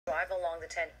along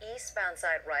the 10 eastbound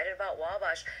side, right at about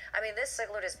Wabash. I mean, this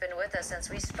signal has been with us since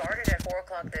we started at 4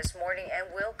 o'clock this morning and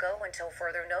will go until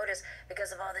further notice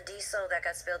because of all the diesel that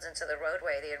got spilled into the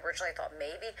roadway. They originally thought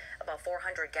maybe about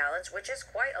 400 gallons, which is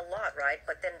quite a lot, right?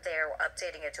 But then they're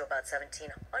updating it to about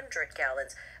 1,700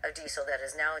 gallons of diesel that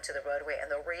is now into the roadway.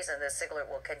 And the reason this signal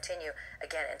will continue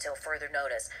again until further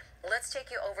notice. Let's take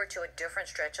you over to a different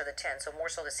stretch of the 10, so more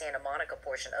so the Santa Monica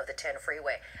portion of the 10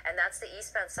 freeway. And that's the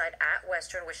eastbound side at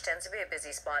Western, which tends to be a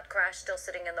busy spot. Crash still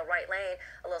sitting in the right lane.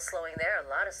 A little slowing there, a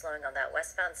lot of slowing on that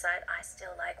westbound side. I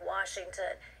still like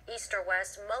Washington, east or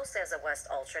west, most as a west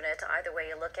alternate. Either way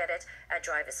you look at it, that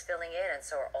drive is filling in, and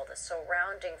so are all the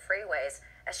surrounding freeways.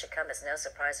 That should come as no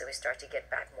surprise that we start to get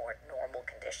back more normal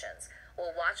conditions.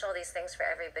 We'll watch all these things for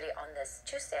everybody on this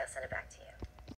Tuesday. I'll send it back to you.